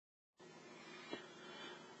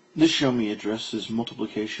This ShowMe addresses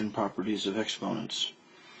multiplication properties of exponents.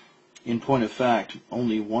 In point of fact,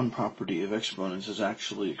 only one property of exponents is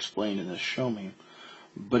actually explained in this ShowMe,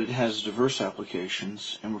 but it has diverse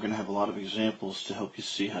applications, and we're going to have a lot of examples to help you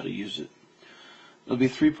see how to use it. There'll be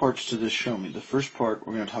three parts to this ShowMe. The first part,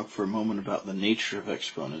 we're going to talk for a moment about the nature of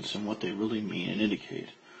exponents and what they really mean and indicate.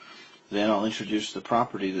 Then I'll introduce the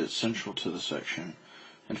property that's central to the section,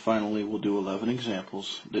 and finally we'll do 11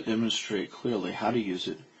 examples that demonstrate clearly how to use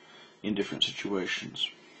it in different situations.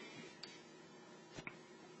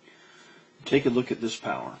 Take a look at this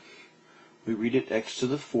power. We read it x to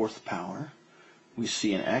the fourth power. We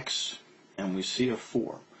see an x, and we see a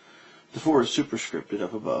 4. The 4 is superscripted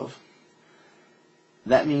up above.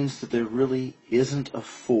 That means that there really isn't a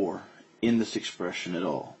 4 in this expression at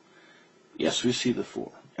all. Yes, we see the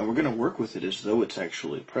 4, and we're going to work with it as though it's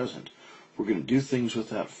actually present. We're going to do things with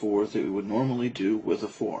that 4 that we would normally do with a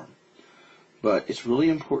 4. But it's really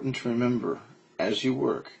important to remember, as you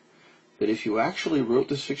work, that if you actually wrote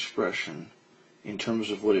this expression in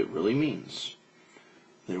terms of what it really means,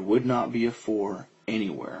 there would not be a 4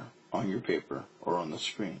 anywhere on your paper or on the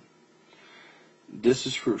screen. This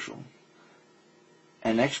is crucial.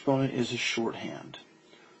 An exponent is a shorthand.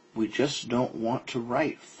 We just don't want to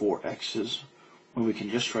write 4 x's when we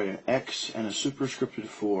can just write an x and a superscripted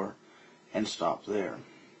 4 and stop there.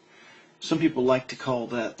 Some people like to call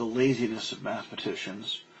that the laziness of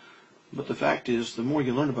mathematicians, but the fact is, the more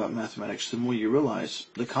you learn about mathematics, the more you realize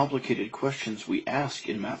the complicated questions we ask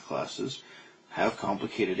in math classes have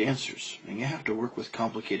complicated answers, and you have to work with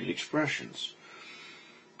complicated expressions.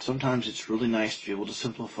 Sometimes it's really nice to be able to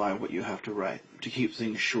simplify what you have to write, to keep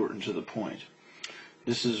things short and to the point.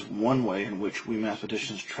 This is one way in which we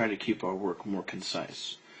mathematicians try to keep our work more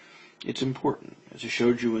concise. It's important. As I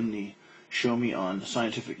showed you in the ShowMe on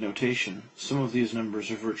scientific notation, some of these numbers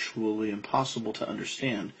are virtually impossible to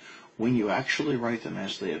understand when you actually write them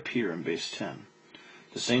as they appear in base 10.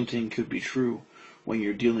 The same thing could be true when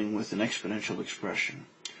you're dealing with an exponential expression.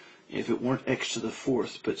 If it weren't x to the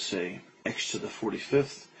fourth, but say x to the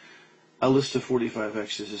 45th, a list of 45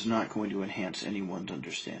 x's is not going to enhance anyone's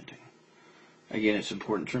understanding. Again, it's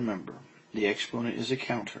important to remember, the exponent is a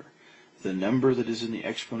counter. The number that is in the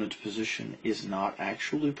exponent position is not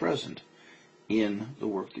actually present in the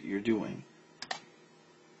work that you're doing.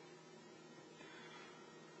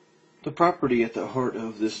 The property at the heart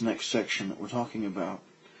of this next section that we're talking about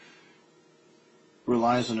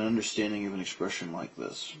relies on an understanding of an expression like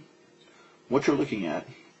this. What you're looking at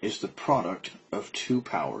is the product of two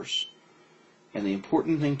powers, and the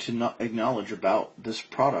important thing to acknowledge about this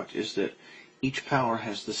product is that each power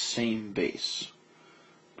has the same base.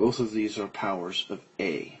 Both of these are powers of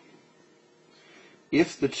A.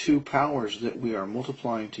 If the two powers that we are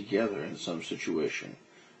multiplying together in some situation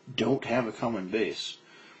don't have a common base,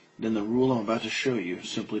 then the rule I'm about to show you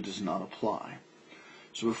simply does not apply.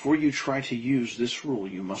 So before you try to use this rule,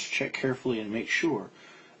 you must check carefully and make sure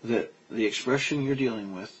that the expression you're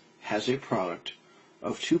dealing with has a product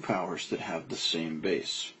of two powers that have the same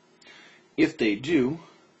base. If they do,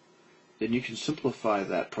 then you can simplify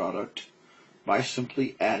that product by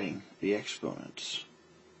simply adding the exponents.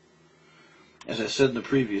 As I said in the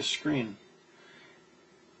previous screen,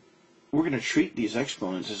 we're going to treat these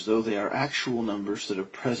exponents as though they are actual numbers that are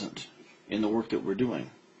present in the work that we're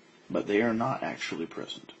doing, but they are not actually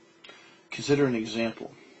present. Consider an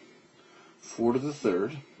example. 4 to the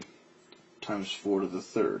third times 4 to the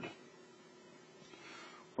third.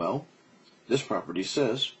 Well, this property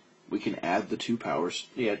says we can add the two powers,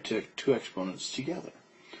 two exponents together.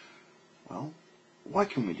 Well, why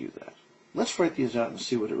can we do that? Let's write these out and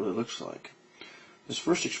see what it really looks like. This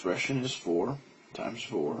first expression is 4 times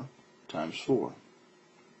 4 times 4.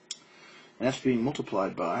 And that's being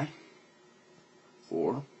multiplied by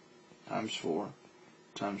 4 times 4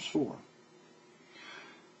 times 4.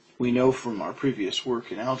 We know from our previous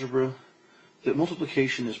work in algebra that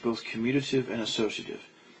multiplication is both commutative and associative.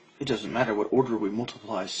 It doesn't matter what order we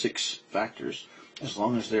multiply 6 factors, as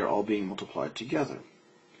long as they're all being multiplied together.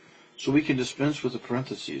 So we can dispense with the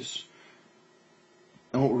parentheses,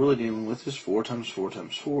 and what we're really dealing with is 4 times 4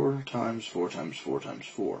 times 4 times 4 times 4 times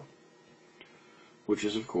 4, which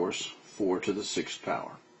is, of course, 4 to the 6th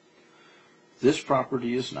power. This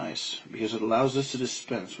property is nice because it allows us to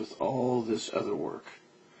dispense with all this other work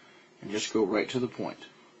and just go right to the point.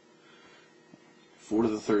 4 to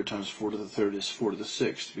the third times 4 to the third is 4 to the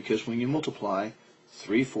 6th, because when you multiply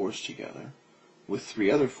 3 4s together with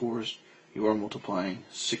 3 other 4s, you are multiplying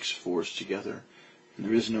 6 4s together, and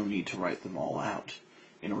there is no need to write them all out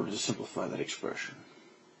in order to simplify that expression.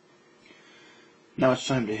 Now it's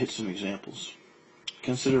time to hit some examples.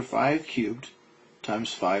 Consider 5 cubed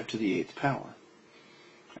times 5 to the 8th power.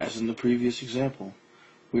 As in the previous example,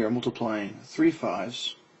 we are multiplying 3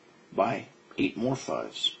 5s by 8 more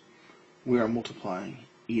 5s. We are multiplying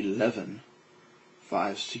 11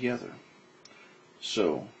 5s together.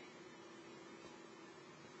 So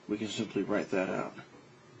we can simply write that out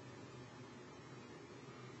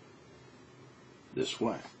this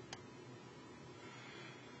way.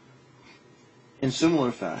 In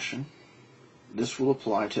similar fashion, this will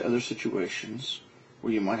apply to other situations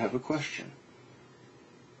where you might have a question.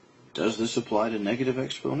 Does this apply to negative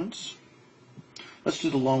exponents? Let's do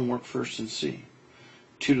the long work first and see.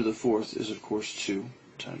 2 to the 4th is, of course, 2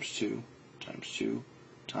 times 2 times 2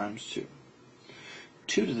 times 2.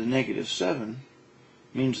 2 to the negative 7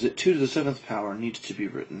 means that 2 to the 7th power needs to be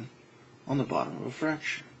written on the bottom of a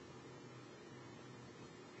fraction.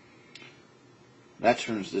 That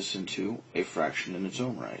turns this into a fraction in its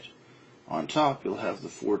own right. On top, you'll have the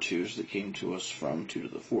 4 2's that came to us from 2 to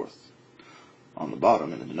the 4th. On the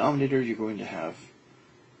bottom, in the denominator, you're going to have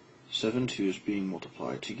 7 2's being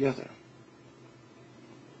multiplied together.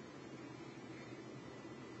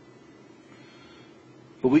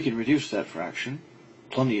 But we can reduce that fraction.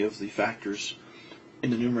 Plenty of the factors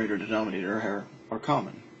in the numerator and denominator are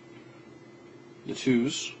common. The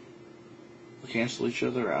 2's will cancel each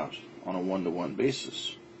other out on a one-to-one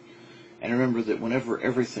basis. And remember that whenever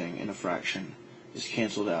everything in a fraction is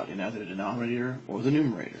canceled out in either the denominator or the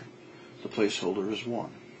numerator, the placeholder is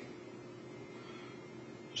 1.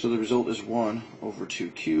 So the result is 1 over 2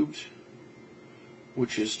 cubed,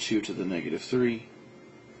 which is 2 to the negative 3.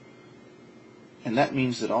 And that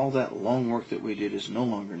means that all that long work that we did is no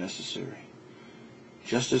longer necessary.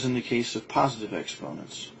 Just as in the case of positive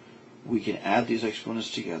exponents, we can add these exponents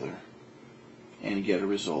together and get a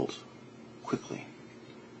result quickly.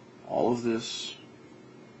 All of this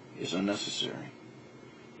is unnecessary.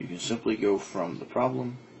 You can simply go from the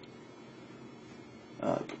problem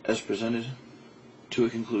as presented to a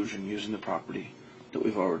conclusion using the property that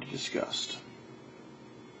we've already discussed.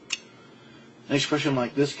 An expression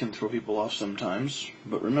like this can throw people off sometimes,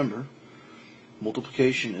 but remember,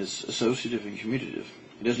 multiplication is associative and commutative.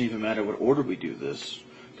 It doesn't even matter what order we do this.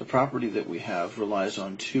 The property that we have relies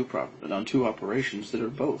on two operations that are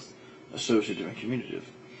both associative and commutative.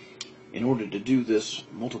 In order to do this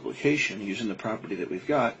multiplication using the property that we've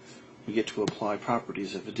got, we get to apply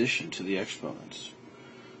properties of addition to the exponents.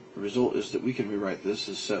 The result is that we can rewrite this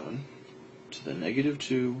as 7 to the negative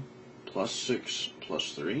 2 plus 6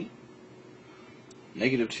 plus 3.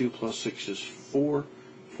 Negative 2 plus 6 is 4.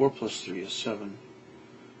 4 plus 3 is 7.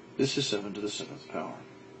 This is 7 to the 7th power.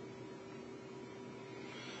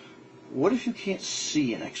 What if you can't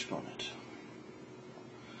see an exponent?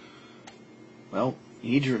 Well,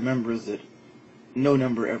 you need to remember that no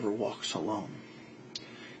number ever walks alone.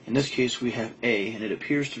 In this case, we have a, and it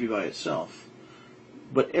appears to be by itself.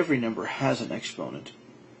 But every number has an exponent.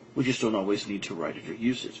 We just don't always need to write it or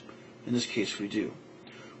use it. In this case, we do.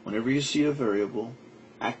 Whenever you see a variable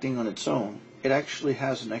acting on its own, it actually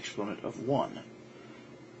has an exponent of 1,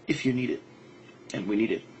 if you need it, and we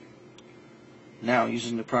need it. Now,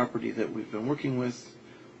 using the property that we've been working with,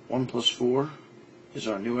 1 plus 4 is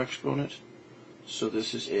our new exponent, so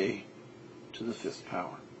this is a to the 5th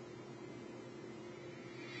power.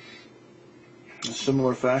 In a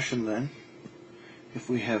similar fashion then, if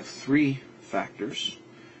we have 3 factors,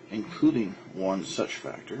 including one such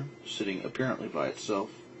factor, sitting apparently by itself,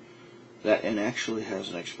 that n actually has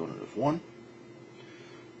an exponent of 1.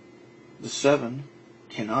 The 7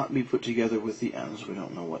 cannot be put together with the n's, we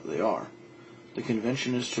don't know what they are. The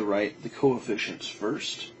convention is to write the coefficients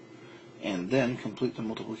first, and then complete the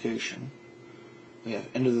multiplication. We have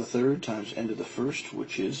n to the 3rd times n to the 1st,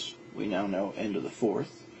 which is, we now know, n to the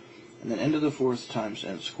 4th. And then n to the 4th times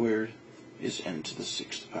n squared is n to the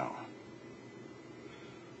 6th power.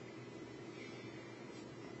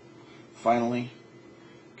 Finally,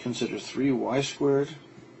 consider 3y squared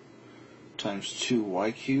times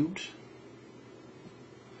 2y cubed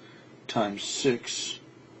times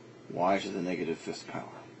 6y to the negative 5th power.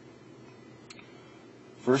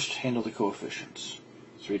 First, handle the coefficients.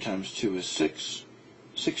 3 times 2 is 6.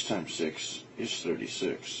 6 times 6 is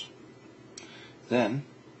 36. Then,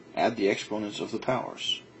 add the exponents of the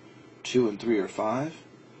powers. 2 and 3 are 5.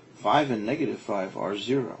 5 and negative 5 are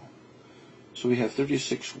 0. So we have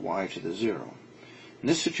 36y to the 0. In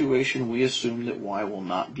this situation, we assume that y will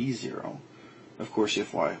not be 0. Of course,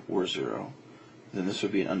 if y were 0, then this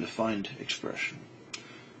would be an undefined expression.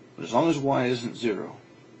 But as long as y isn't 0,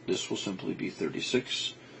 this will simply be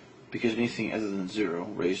 36, because anything other than 0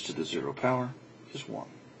 raised to the 0 power is 1.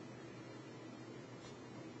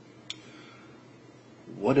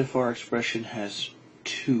 what if our expression has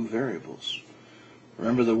two variables?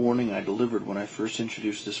 Remember the warning I delivered when I first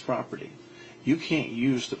introduced this property. You can't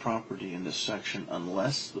use the property in this section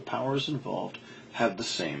unless the powers involved have the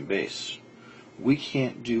same base. We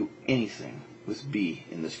can't do anything with b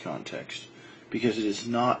in this context because it is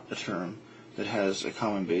not a term that has a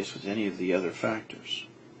common base with any of the other factors.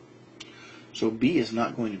 So b is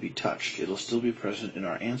not going to be touched. It'll still be present in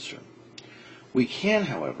our answer. We can,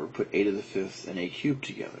 however, put a to the fifth and a cubed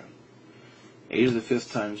together. A to the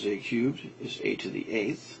fifth times a cubed is a to the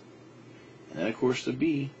eighth. And then, of course, the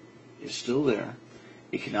b is still there.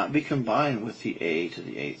 It cannot be combined with the a to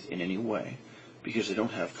the eighth in any way because they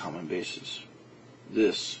don't have common bases.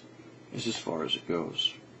 This is as far as it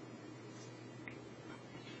goes.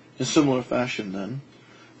 In similar fashion, then,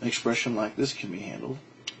 an expression like this can be handled.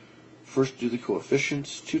 First, do the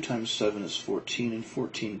coefficients. 2 times 7 is 14, and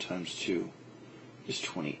 14 times 2 is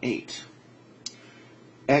 28.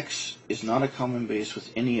 X is not a common base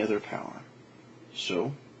with any other power,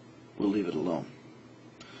 so we'll leave it alone.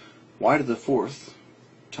 Y to the fourth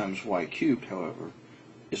times y cubed, however,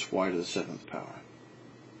 is y to the seventh power.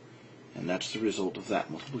 And that's the result of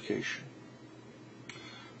that multiplication.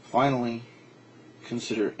 Finally,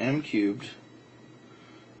 consider m cubed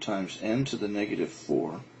times n to the negative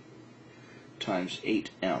 4 times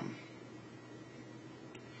 8m.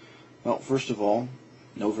 Well, first of all,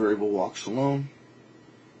 no variable walks alone.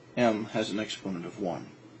 M has an exponent of 1.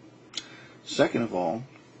 Second of all,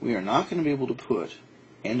 we are not going to be able to put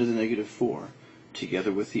n to the negative 4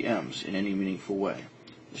 together with the m's in any meaningful way.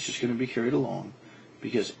 It's just going to be carried along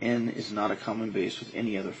because n is not a common base with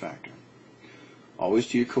any other factor. Always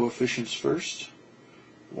do your coefficients first.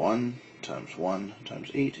 1 times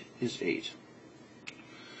 8 is 8.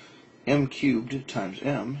 M cubed times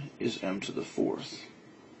m is m to the fourth.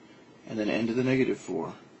 And then n to the negative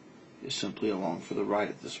 4 is simply along for the right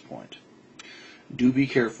at this point. Do be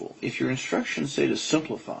careful. If your instructions say to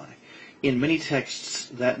simplify, in many texts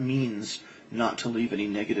that means not to leave any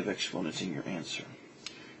negative exponents in your answer.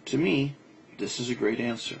 To me, this is a great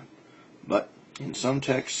answer. But in some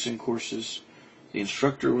texts and courses, the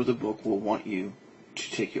instructor or the book will want you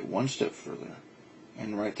to take it one step further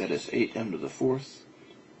and write that as 8m to the fourth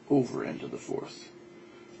over n to the fourth,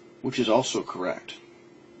 which is also correct.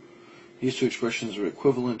 These two expressions are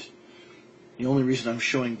equivalent. The only reason I'm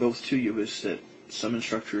showing both to you is that some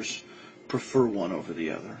instructors prefer one over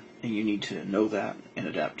the other, and you need to know that and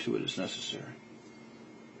adapt to it as necessary.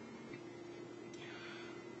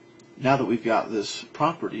 Now that we've got this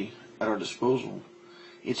property at our disposal,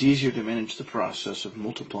 it's easier to manage the process of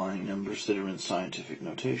multiplying numbers that are in scientific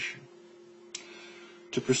notation.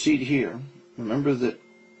 To proceed here, remember that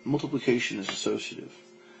multiplication is associative.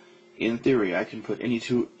 In theory, I can put any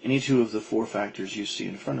two of the four factors you see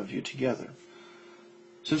in front of you together.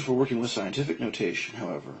 Since we're working with scientific notation,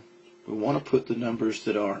 however, we want to put the numbers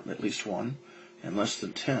that are at least 1 and less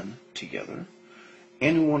than 10 together,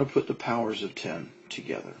 and we want to put the powers of 10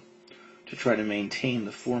 together to try to maintain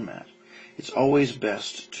the format. It's always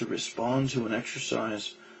best to respond to an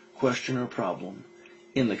exercise, question, or problem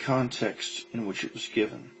in the context in which it was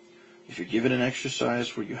given. If you're given an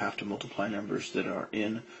exercise where you have to multiply numbers that are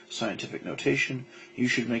in scientific notation, you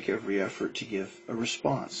should make every effort to give a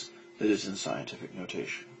response that is in scientific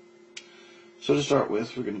notation. So to start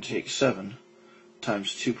with, we're going to take 7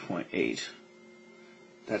 times 2.8.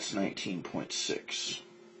 That's 19.6.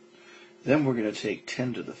 Then we're going to take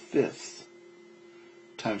 10 to the 5th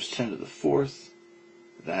times 10 to the 4th.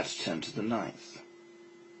 That's 10 to the 9th.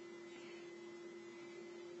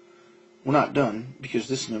 We're not done because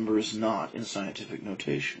this number is not in scientific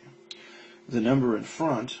notation. The number in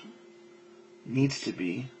front needs to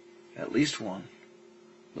be at least 1,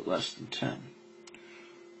 but less than 10.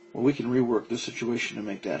 Well, we can rework this situation to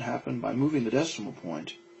make that happen by moving the decimal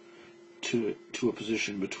point to a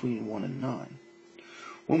position between 1 and 9.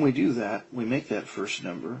 When we do that, we make that first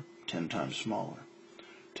number 10 times smaller.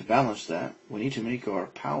 To balance that, we need to make our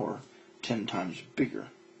power 10 times bigger.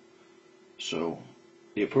 So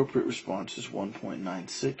the appropriate response is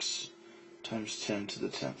 1.96 times 10 to the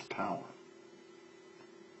 10th power.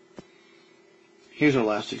 Here's our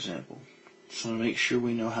last example. Just want to make sure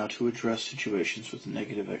we know how to address situations with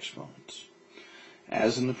negative exponents.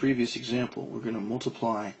 As in the previous example, we're going to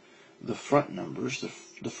multiply the front numbers,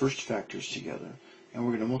 the first factors together, and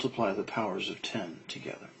we're going to multiply the powers of 10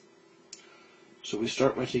 together. So we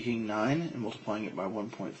start by taking 9 and multiplying it by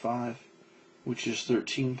 1.5, which is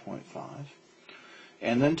 13.5.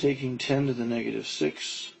 And then taking 10 to the negative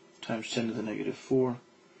 6 times 10 to the negative 4,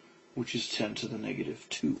 which is 10 to the negative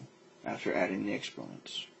 2, after adding the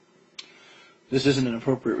exponents. This isn't an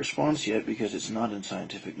appropriate response yet because it's not in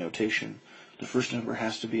scientific notation. The first number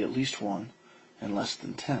has to be at least 1 and less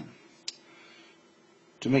than 10.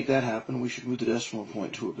 To make that happen, we should move the decimal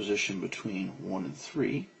point to a position between 1 and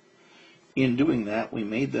 3. In doing that, we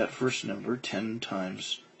made that first number 10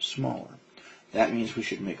 times smaller. That means we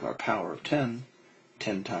should make our power of 10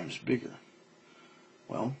 times bigger.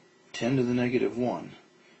 Well, 10 to the negative 1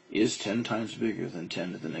 is 10 times bigger than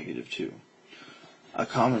 10 to the negative 2. A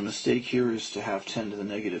common mistake here is to have 10 to the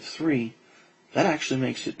negative 3. That actually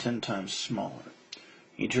makes it 10 times smaller.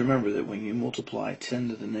 You need to remember that when you multiply 10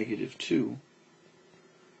 to the negative 2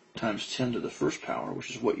 times 10 to the first power, which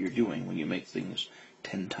is what you're doing when you make things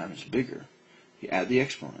 10 times bigger, you add the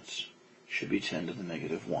exponents. It should be 10 to the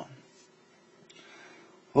negative 1.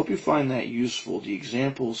 Hope you find that useful. The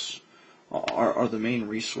examples are the main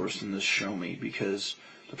resource in this ShowMe because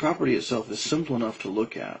the property itself is simple enough to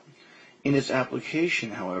look at. In its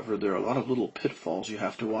application, however, there are a lot of little pitfalls you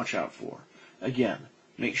have to watch out for. Again,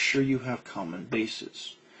 make sure you have common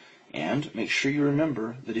bases. And make sure you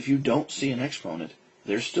remember that if you don't see an exponent,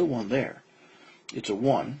 there's still one there. It's a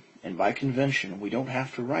 1, and by convention, we don't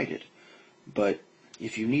have to write it. But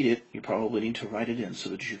if you need it, you probably need to write it in so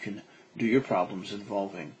that you can do your problems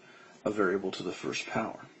involving a variable to the first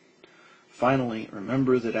power. Finally,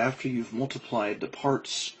 remember that after you've multiplied the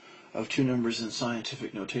parts of two numbers in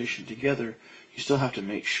scientific notation together, you still have to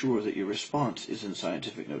make sure that your response is in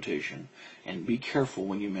scientific notation, and be careful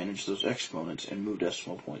when you manage those exponents and move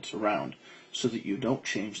decimal points around so that you don't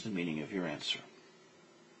change the meaning of your answer.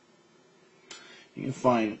 You can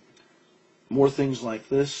find more things like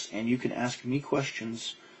this, and you can ask me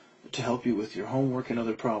questions to help you with your homework and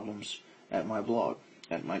other problems at my blog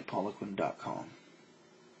at MikePoliquin.com.